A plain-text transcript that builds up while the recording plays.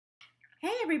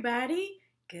Hey everybody,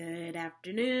 good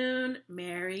afternoon,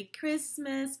 Merry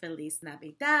Christmas, Feliz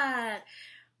Navidad,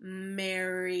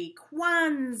 Merry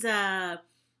Kwanzaa,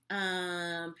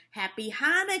 Happy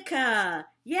Hanukkah,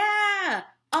 yeah,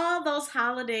 all those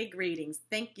holiday greetings.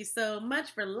 Thank you so much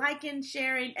for liking,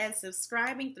 sharing, and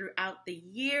subscribing throughout the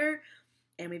year.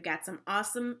 And we've got some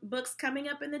awesome books coming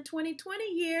up in the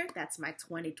 2020 year. That's my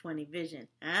 2020 vision.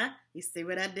 Huh? You see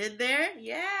what I did there?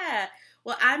 Yeah.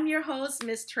 Well, I'm your host,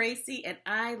 Miss Tracy, and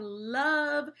I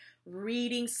love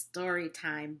reading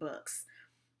storytime books.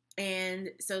 And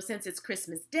so since it's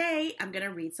Christmas Day, I'm going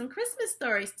to read some Christmas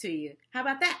stories to you. How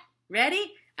about that?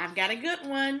 Ready? I've got a good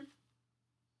one.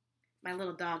 My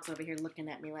little dog's over here looking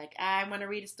at me like, I want to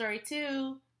read a story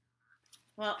too.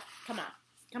 Well, come on.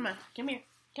 Come on. Come here.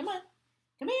 Come on.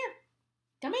 Come here.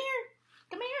 Come here.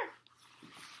 Come here.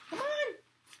 Come on.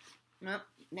 Well,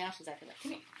 now she's acting like,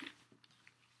 come here.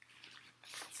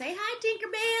 Say hi,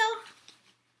 Tinkerbell.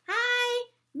 Hi.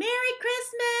 Merry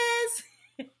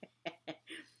Christmas.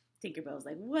 Tinkerbell's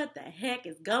like, what the heck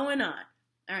is going on?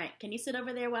 All right. Can you sit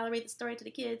over there while I read the story to the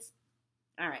kids?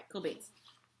 All right. Cool beans.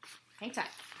 Hang tight.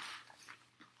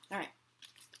 All right.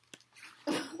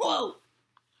 Whoa.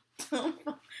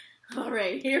 All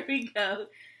right. Here we go.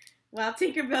 While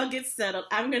Tinkerbell gets settled,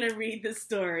 I'm going to read the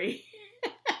story.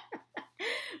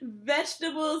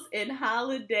 Vegetables in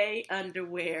Holiday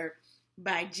Underwear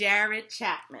by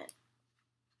Chapman.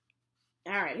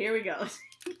 All right, here we go.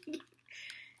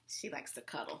 She likes to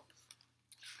cuddle.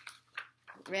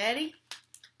 Ready?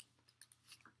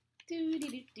 Do.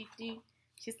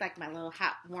 She's like my little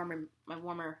hot warmer, my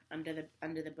warmer under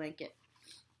the blanket.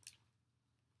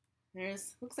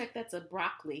 Looks like that's a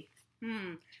broccoli.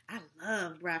 I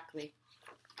love broccoli.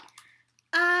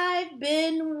 I've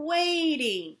been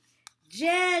waiting.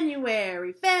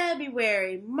 January,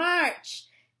 February, March,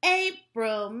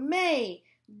 April, May,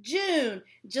 June,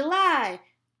 July,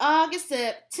 August,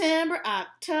 September,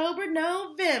 October,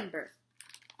 November.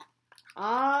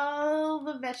 All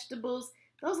the vegetables,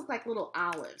 those look like little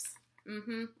olives.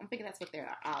 I'm thinking that's what they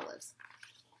are, olives.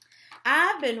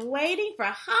 I've been waiting for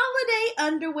holiday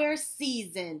underwear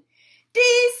season.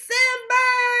 December!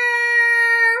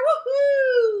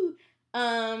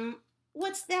 Woohoo!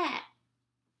 What's that?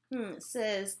 It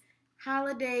says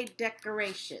holiday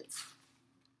decorations.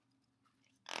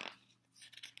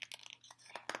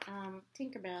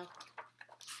 Tinkerbell.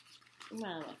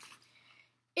 Well,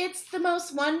 it's the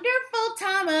most wonderful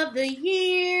time of the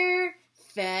year.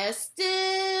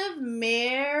 Festive,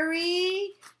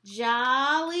 merry,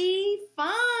 jolly,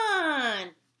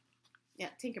 fun. Yeah,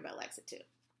 Tinkerbell likes it too.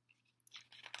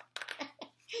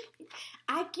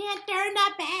 I can't turn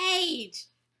the page.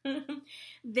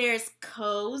 There's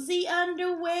cozy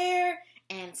underwear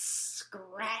and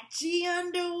scratchy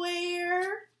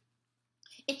underwear.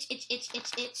 Itch, itch, itch,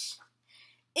 itch, itch.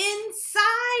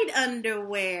 Inside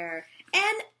underwear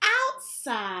and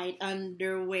outside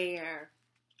underwear.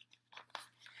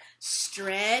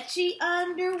 Stretchy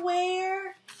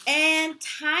underwear and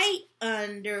tight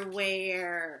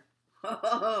underwear.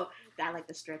 Oh, I like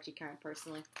the stretchy kind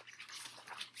personally.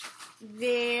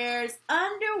 There's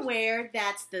underwear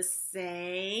that's the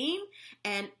same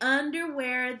and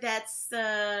underwear that's,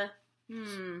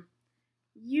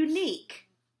 unique.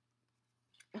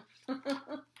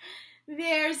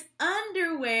 There's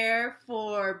underwear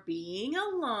for being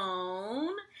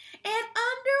alone and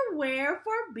underwear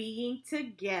for being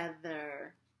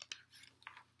together.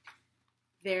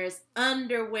 There's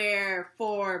underwear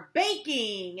for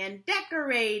baking and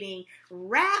decorating,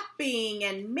 wrapping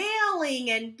and mailing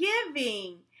and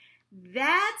giving.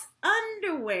 That's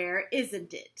underwear,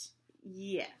 isn't it?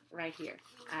 Yeah, right here.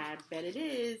 I bet it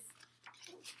is.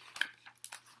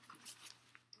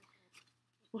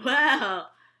 Wow,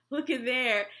 look at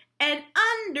there. And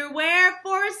underwear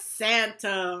for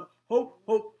Santa. Ho,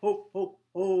 ho, ho, ho,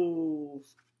 ho.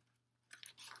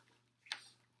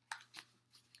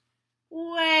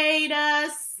 Wait a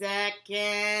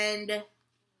second.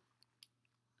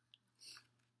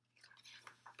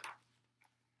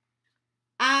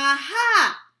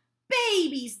 Aha!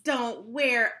 Babies don't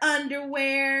wear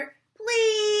underwear,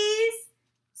 please.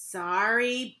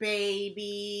 Sorry,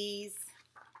 babies.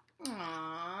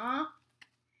 Aww.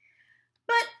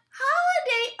 But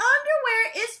holiday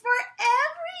underwear is for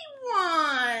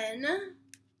everyone.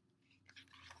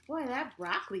 Boy, that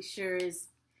broccoli sure is,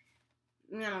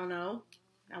 I don't know.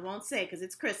 I won't say because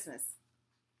it's Christmas.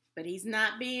 But he's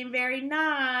not being very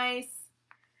nice.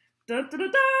 Dun, dun,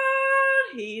 dun,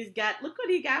 dun. Look what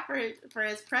he got for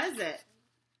his present.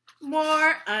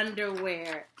 More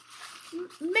underwear.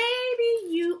 Maybe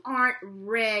you aren't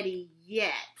ready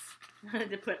yet.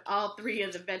 to put all three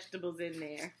of the vegetables in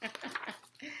there.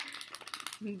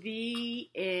 The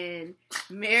end.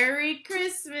 Merry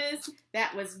Christmas.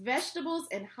 That was Vegetables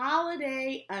and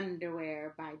Holiday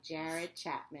Underwear by Jared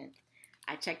Chapman.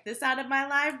 I checked this out of my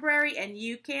library, and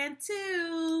you can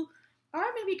too. Or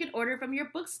maybe you can order from your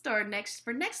bookstore next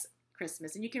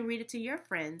Christmas, and you can read it to your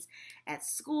friends at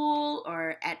school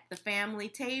or at the family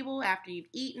table after you've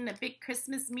eaten a big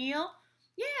Christmas meal.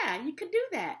 Yeah, you could do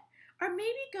that. Or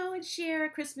maybe go and share a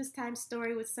Christmas time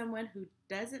story with someone who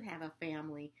doesn't have a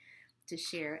family to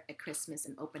share at Christmas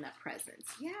and open up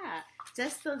presents. Yeah,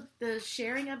 just the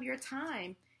sharing of your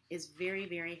time is very,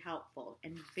 very helpful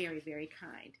and very, very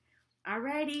kind.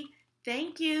 Alrighty,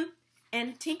 thank you.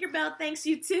 And Tinkerbell thanks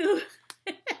you too.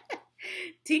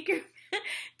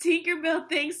 Tinkerbell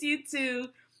thanks you too.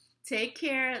 Take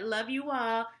care. Love you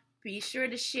all. Be sure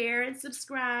to share and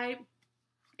subscribe.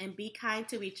 And be kind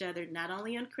to each other, not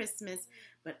only on Christmas,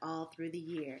 but all through the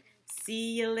year.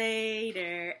 See you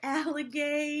later,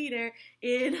 alligator.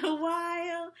 In a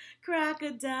while,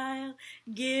 crocodile.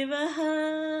 Give a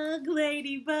hug,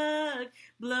 ladybug.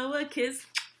 Blow a kiss,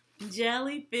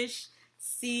 jellyfish.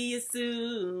 See you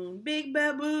soon, big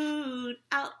baboon.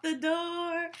 Out the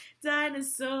door,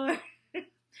 dinosaur.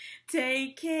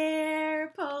 Take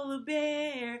care, polar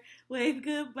bear. Wave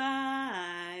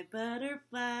goodbye,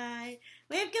 butterfly.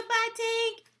 Wave goodbye,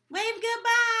 Tink. Wave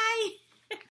goodbye.